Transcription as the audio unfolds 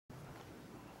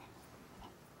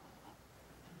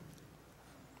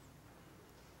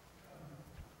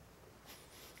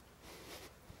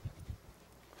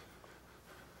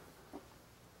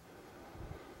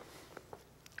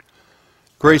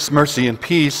Grace, mercy, and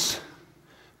peace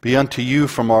be unto you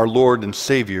from our Lord and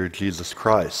Savior, Jesus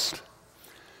Christ.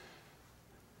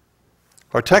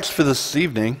 Our text for this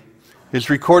evening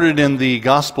is recorded in the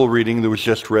gospel reading that was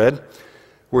just read,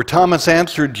 where Thomas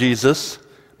answered Jesus,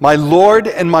 "My Lord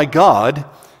and my God."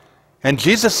 And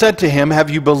Jesus said to him, "Have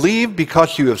you believed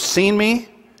because you have seen me?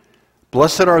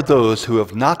 Blessed are those who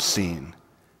have not seen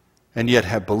and yet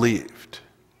have believed."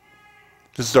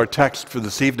 This is our text for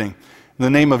this evening. In the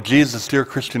name of Jesus, dear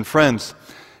Christian friends,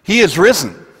 He is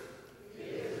risen. He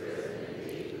is risen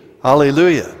indeed.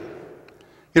 Hallelujah.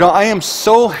 You know, I am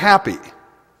so happy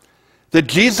that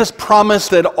Jesus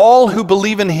promised that all who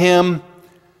believe in Him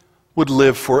would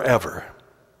live forever.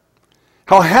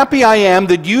 How happy I am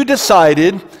that you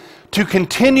decided to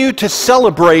continue to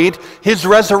celebrate His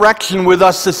resurrection with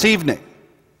us this evening.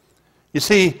 You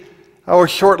see, our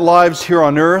short lives here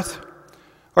on earth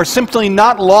are simply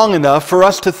not long enough for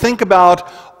us to think about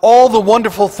all the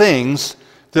wonderful things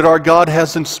that our God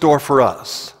has in store for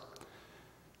us.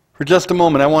 For just a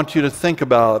moment, I want you to think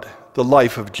about the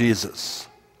life of Jesus.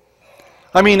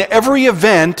 I mean, every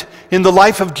event in the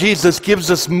life of Jesus gives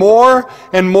us more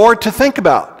and more to think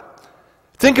about.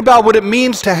 Think about what it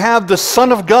means to have the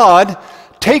Son of God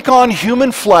take on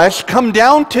human flesh, come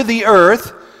down to the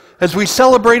earth as we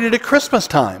celebrated at Christmas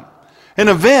time. An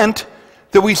event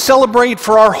that we celebrate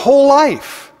for our whole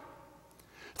life.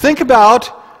 Think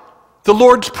about the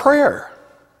Lord's Prayer.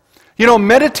 You know,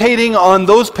 meditating on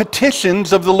those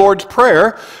petitions of the Lord's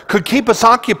Prayer could keep us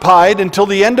occupied until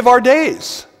the end of our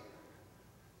days.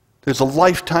 There's a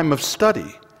lifetime of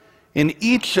study in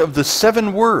each of the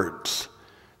 7 words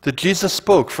that Jesus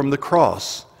spoke from the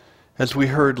cross, as we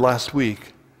heard last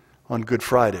week on Good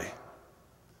Friday.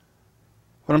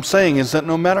 What I'm saying is that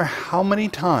no matter how many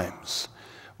times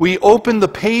we open the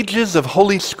pages of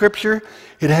Holy Scripture,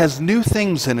 it has new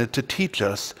things in it to teach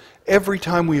us every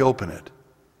time we open it.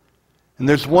 And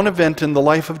there's one event in the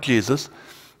life of Jesus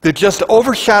that just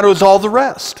overshadows all the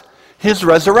rest: His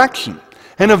resurrection.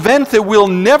 An event that we'll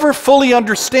never fully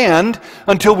understand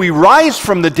until we rise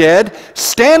from the dead,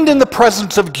 stand in the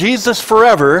presence of Jesus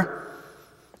forever,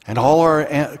 and all our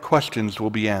questions will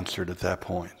be answered at that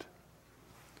point.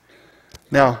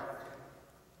 Now,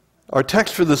 our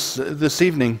text for this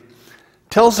evening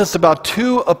tells us about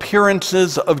 2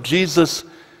 appearances of Jesus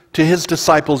to His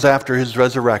disciples after His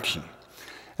resurrection.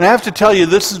 And I have to tell you,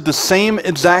 this is the same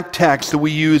exact text that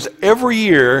we use every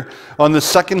year on the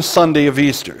second Sunday of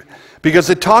Easter, because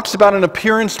it talks about an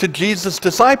appearance to Jesus'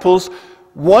 disciples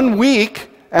 1 week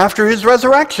after His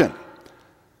resurrection.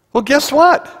 Well, guess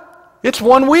what? It's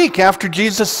 1 week after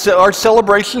our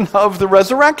celebration of the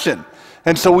resurrection.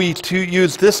 And so we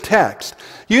use this text.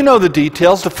 You know the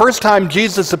details. The first time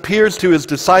Jesus appears to His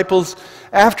disciples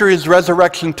after His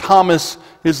resurrection, Thomas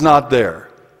is not there.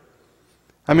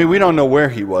 I mean, we don't know where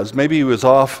he was. Maybe he was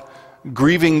off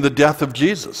grieving the death of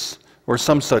Jesus or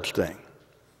some such thing.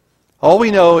 All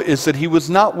we know is that he was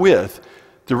not with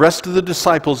the rest of the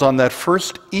disciples on that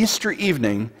first Easter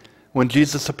evening when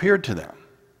Jesus appeared to them.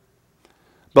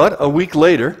 But a week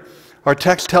later, our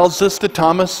text tells us that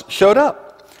Thomas showed up.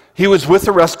 He was with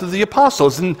the rest of the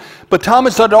apostles. But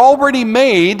Thomas had already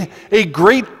made a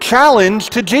great challenge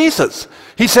to Jesus.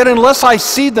 He said, "Unless I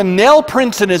see the nail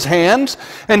prints in His hands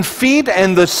and feet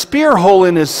and the spear hole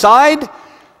in His side,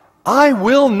 I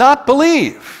will not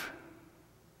believe."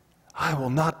 I will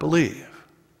not believe.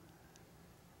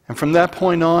 And from that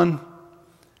point on,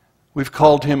 we've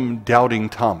called him Doubting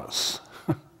Thomas.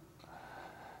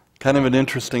 Kind of an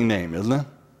interesting name, isn't it?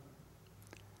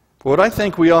 But what I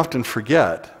think we often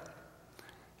forget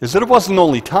is that it wasn't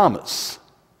only Thomas.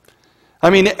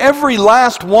 I mean, every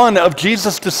last one of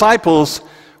Jesus' disciples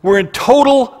were in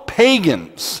total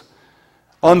pagans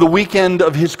on the weekend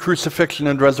of His crucifixion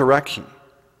and resurrection.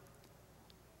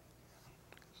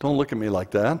 Don't look at me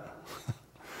like that.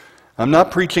 I'm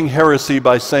not preaching heresy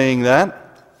by saying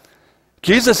that.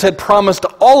 Jesus had promised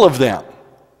all of them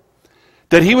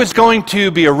that He was going to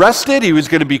be arrested, He was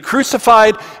going to be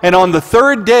crucified, and on the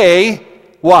 3rd day,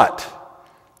 what?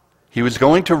 He was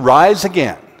going to rise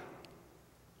again.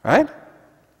 Right?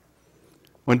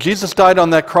 When Jesus died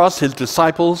on that cross, His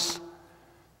disciples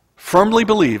firmly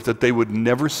believed that they would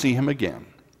never see Him again.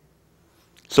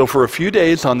 So for a few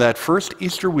days on that first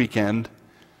Easter weekend,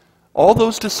 all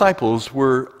those disciples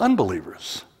were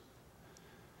unbelievers.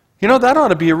 You know, that ought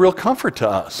to be a real comfort to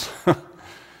us.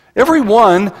 Every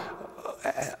one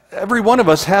of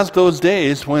us has those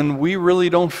days when we really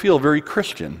don't feel very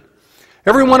Christian.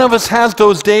 Every one of us has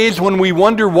those days when we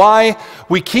wonder why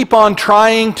we keep on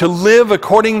trying to live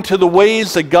according to the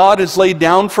ways that God has laid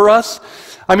down for us.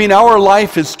 I mean, our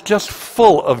life is just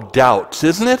full of doubts,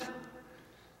 isn't it?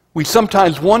 We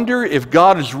sometimes wonder if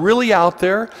God is really out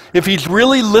there, if He's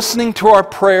really listening to our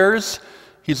prayers,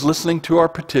 He's listening to our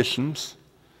petitions.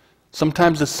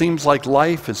 Sometimes it seems like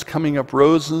life is coming up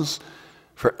roses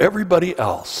for everybody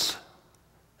else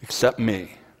except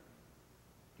me.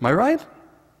 Am I right?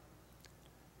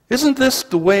 Isn't this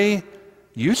the way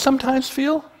you sometimes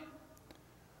feel?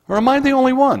 Or am I the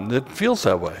only one that feels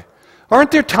that way?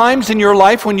 Aren't there times in your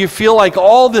life when you feel like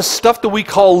all this stuff that we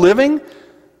call living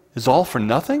is all for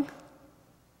nothing?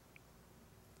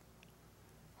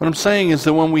 What I'm saying is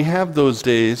that when we have those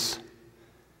days,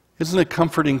 isn't it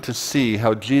comforting to see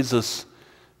how Jesus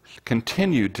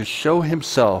continued to show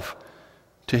Himself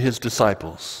to His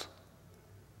disciples?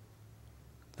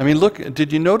 I mean, look,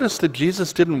 did you notice that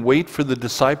Jesus didn't wait for the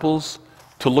disciples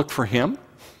to look for Him?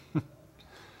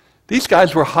 These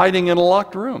guys were hiding in a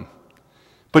locked room.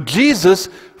 But Jesus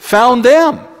found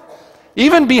them,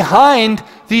 even behind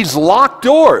these locked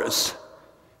doors.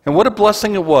 And what a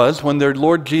blessing it was when their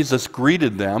Lord Jesus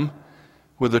greeted them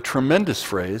with a tremendous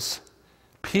phrase,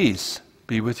 "Peace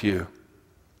be with you."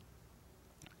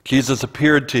 Jesus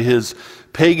appeared to His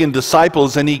pagan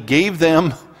disciples and He gave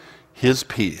them His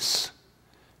peace.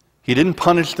 He didn't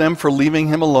punish them for leaving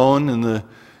Him alone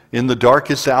in the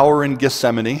darkest hour in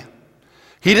Gethsemane.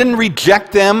 He didn't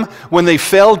reject them when they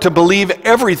failed to believe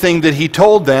everything that He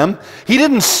told them. He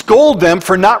didn't scold them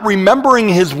for not remembering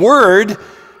His word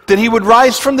that He would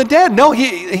rise from the dead. No,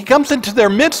 He comes into their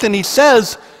midst and He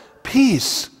says,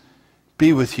 "Peace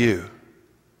be with you."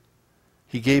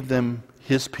 He gave them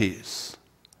His peace.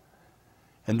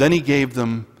 And then He gave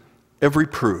them every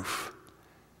proof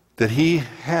that He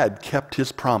had kept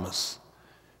His promise,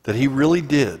 that He really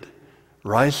did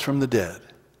rise from the dead.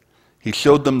 He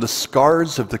showed them the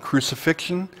scars of the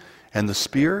crucifixion and the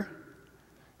spear.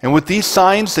 And with these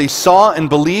signs, they saw and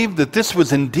believed that this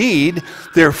was indeed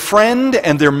their friend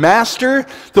and their master,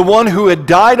 the one who had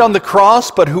died on the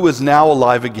cross, but who is now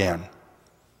alive again.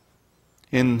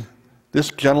 In this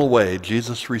gentle way,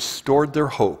 Jesus restored their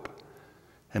hope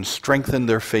and strengthened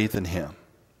their faith in Him.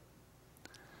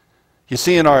 You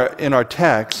see, in our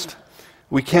text,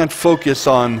 we can't focus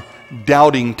on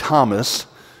doubting Thomas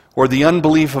or the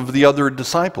unbelief of the other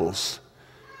disciples.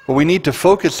 What we need to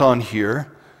focus on here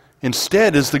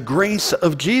instead is the grace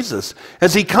of Jesus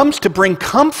as He comes to bring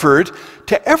comfort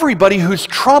to everybody who's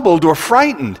troubled or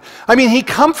frightened. I mean, He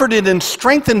comforted and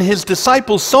strengthened His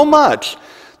disciples so much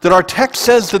that our text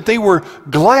says that they were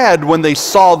glad when they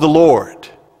saw the Lord.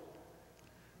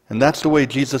 And that's the way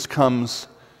Jesus comes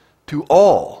to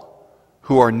all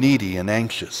who are needy and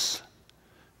anxious.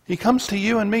 He comes to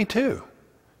you and me too,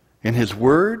 in His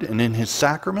Word and in His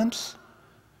sacraments,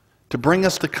 to bring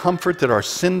us the comfort that our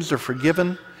sins are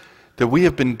forgiven, that we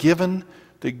have been given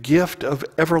the gift of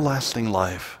everlasting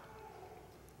life.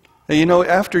 Now, you know,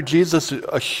 after Jesus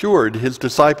assured His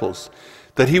disciples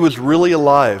that He was really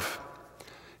alive,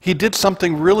 He did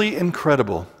something really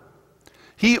incredible.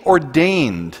 He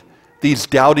ordained these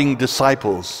doubting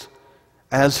disciples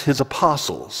as His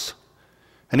apostles.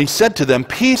 And He said to them,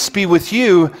 "Peace be with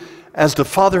you, as the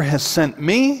Father has sent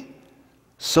me,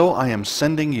 so I am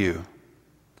sending you."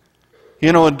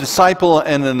 You know, a disciple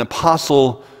and an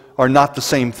apostle are not the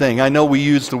same thing. I know we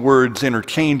use the words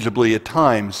interchangeably at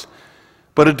times,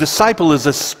 but a disciple is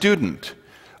a student.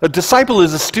 A disciple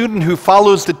is a student who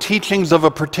follows the teachings of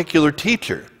a particular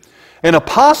teacher. An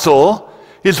apostle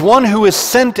is one who is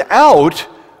sent out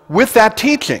with that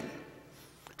teaching.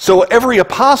 So every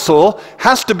apostle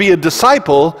has to be a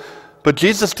disciple, but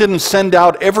Jesus didn't send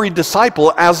out every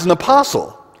disciple as an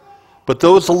apostle. But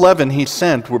those 11 He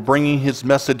sent were bringing His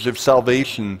message of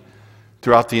salvation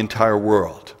throughout the entire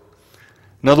world.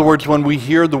 In other words, when we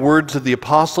hear the words of the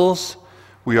apostles,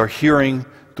 we are hearing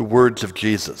the words of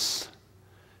Jesus.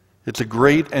 It's a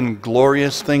great and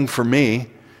glorious thing for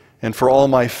me and for all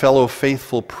my fellow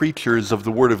faithful preachers of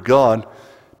the Word of God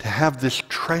to have this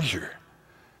treasure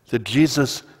that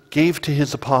Jesus gave to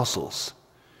His apostles.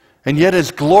 And yet, as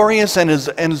glorious and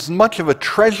as much of a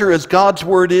treasure as God's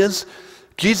Word is,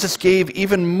 Jesus gave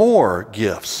even more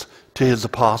gifts to His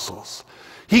apostles.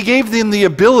 He gave them the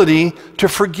ability to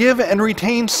forgive and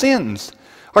retain sins.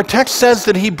 Our text says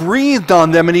that He breathed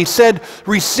on them and He said,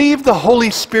 "Receive the Holy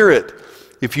Spirit.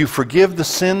 If you forgive the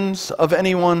sins of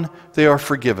anyone, they are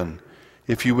forgiven.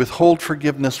 If you withhold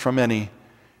forgiveness from any,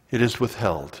 it is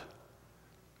withheld."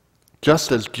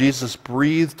 Just as Jesus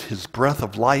breathed His breath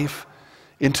of life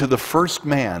into the first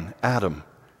man, Adam,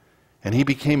 and he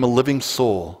became a living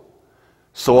soul,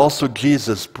 so also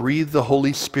Jesus breathed the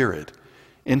Holy Spirit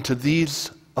into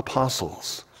these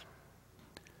apostles.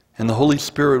 And the Holy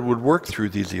Spirit would work through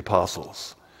these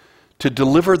apostles to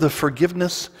deliver the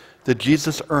forgiveness that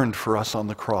Jesus earned for us on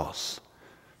the cross.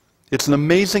 It's an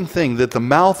amazing thing that the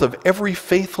mouth of every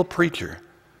faithful preacher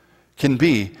can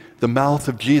be the mouth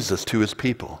of Jesus to his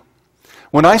people.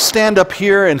 When I stand up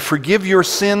here and forgive your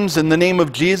sins in the name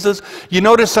of Jesus, you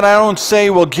notice that I don't say,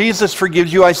 well, Jesus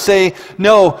forgives you. I say,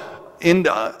 no,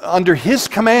 under his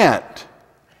command,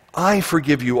 I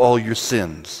forgive you all your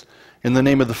sins in the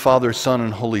name of the Father, Son,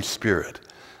 and Holy Spirit.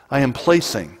 I am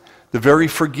placing the very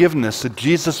forgiveness that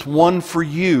Jesus won for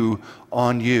you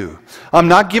on you. I'm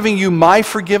not giving you my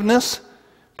forgiveness,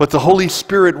 but the Holy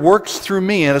Spirit works through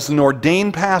me as an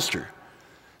ordained pastor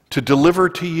to deliver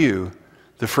to you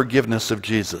the forgiveness of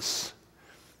Jesus.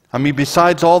 I mean,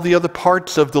 besides all the other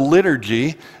parts of the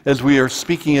liturgy, as we are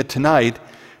speaking it tonight,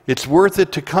 it's worth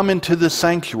it to come into this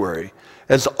sanctuary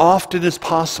as often as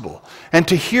possible and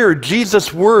to hear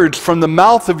Jesus' words from the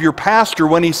mouth of your pastor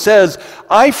when he says,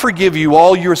 I forgive you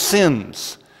all your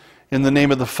sins in the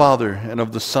name of the Father and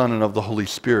of the Son and of the Holy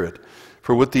Spirit.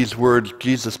 For with these words,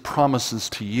 Jesus promises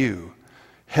to you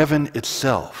heaven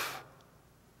itself.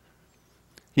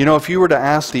 You know, if you were to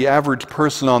ask the average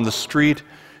person on the street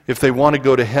if they want to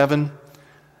go to heaven,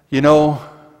 you know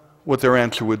what their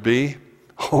answer would be?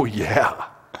 Oh yeah,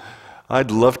 I'd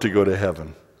love to go to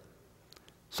heaven.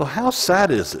 So how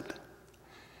sad is it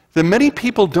that many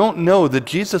people don't know that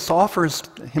Jesus offers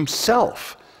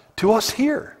himself to us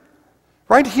here,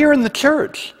 right here in the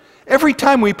church, every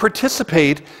time we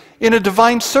participate in a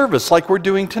divine service like we're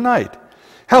doing tonight.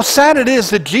 How sad it is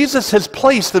that Jesus has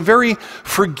placed the very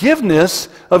forgiveness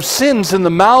of sins in the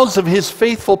mouths of his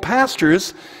faithful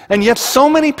pastors, and yet so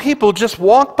many people just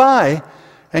walk by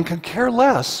and can care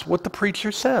less what the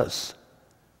preacher says.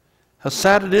 How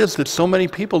sad it is that so many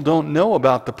people don't know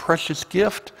about the precious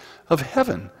gift of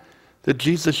heaven that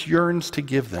Jesus yearns to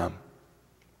give them.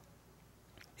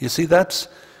 You see, that's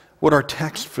what our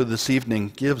text for this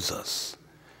evening gives us.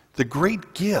 The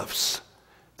great gifts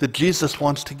that Jesus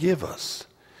wants to give us.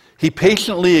 He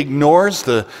patiently ignores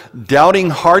the doubting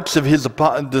hearts of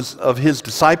his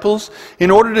disciples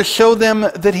in order to show them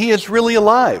that he is really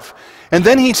alive. And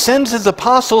then he sends his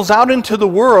apostles out into the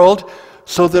world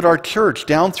so that our church,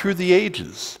 down through the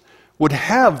ages, would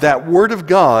have that word of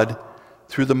God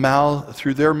through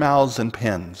their mouths and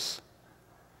pens.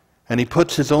 And he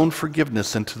puts his own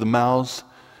forgiveness into the mouths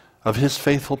of his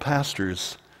faithful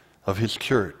pastors of his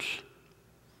church.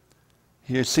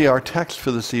 You see, our text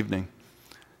for this evening,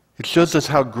 it shows us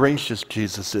how gracious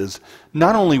Jesus is,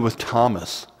 not only with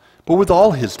Thomas, but with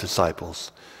all his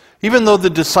disciples. Even though the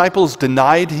disciples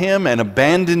denied him and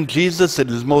abandoned Jesus at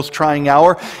his most trying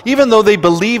hour, even though they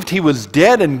believed he was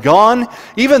dead and gone,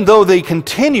 even though they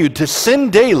continued to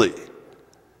sin daily,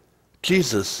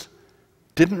 Jesus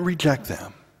didn't reject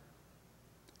them.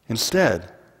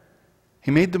 Instead, he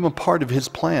made them a part of his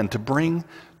plan to bring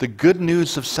the good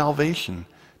news of salvation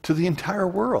to the entire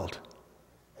world.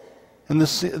 And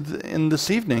this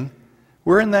evening,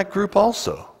 we're in that group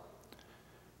also.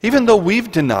 Even though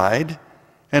we've denied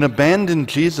and abandoned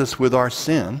Jesus with our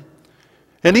sin,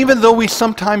 and even though we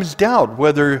sometimes doubt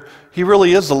whether he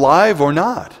really is alive or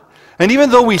not, and even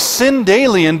though we sin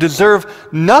daily and deserve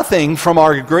nothing from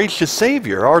our gracious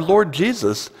Savior, our Lord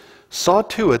Jesus saw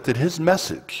to it that his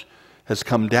message has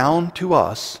come down to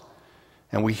us,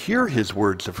 and we hear his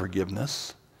words of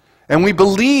forgiveness, and we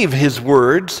believe his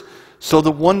words, so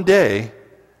that one day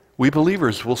we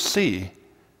believers will see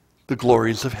the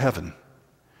glories of heaven.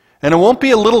 And it won't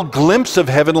be a little glimpse of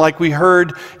heaven like we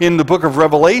heard in the book of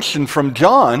Revelation from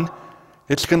John.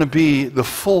 It's going to be the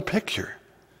full picture.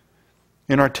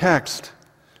 In our text,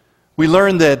 we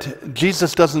learn that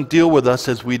Jesus doesn't deal with us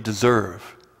as we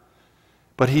deserve,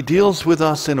 but he deals with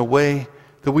us in a way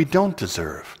that we don't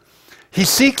deserve. He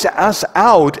seeks us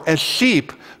out as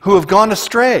sheep who have gone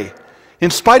astray. In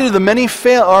spite of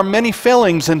our many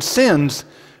failings and sins,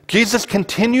 Jesus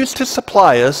continues to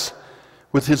supply us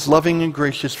with his loving and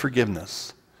gracious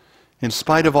forgiveness. In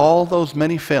spite of all those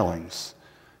many failings,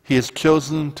 he has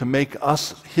chosen to make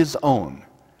us his own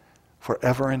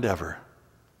forever and ever.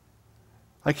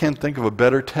 I can't think of a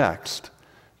better text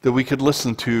that we could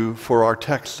listen to for our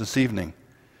text this evening.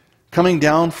 Coming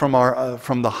down from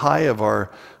the high of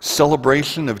our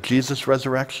celebration of Jesus'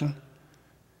 resurrection,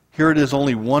 here it is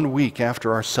only 1 week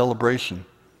after our celebration.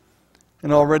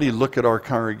 And already look at our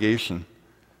congregation.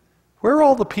 Where are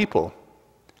all the people?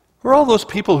 Where are all those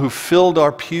people who filled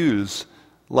our pews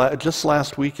just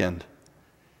last weekend?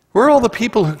 Where are all the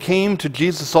people who came to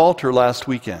Jesus' altar last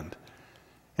weekend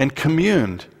and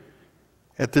communed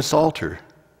at this altar?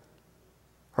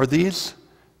 Are these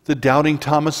the doubting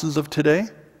Thomases of today?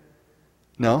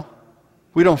 No,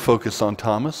 we don't focus on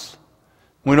Thomas.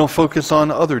 We don't focus on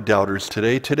other doubters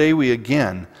today. Today we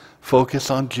again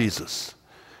focus on Jesus.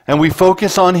 And we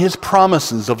focus on his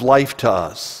promises of life to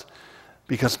us,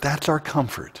 because that's our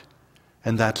comfort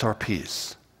and that's our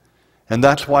peace. And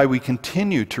that's why we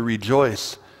continue to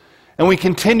rejoice. And we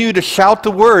continue to shout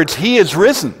the words, he is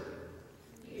risen.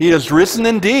 He is risen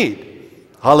indeed.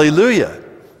 Hallelujah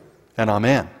and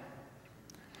amen.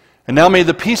 And now may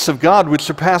the peace of God, which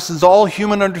surpasses all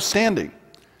human understanding,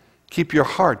 keep your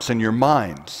hearts and your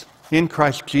minds in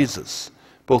Christ Jesus,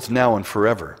 both now and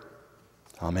forever.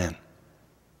 Amen.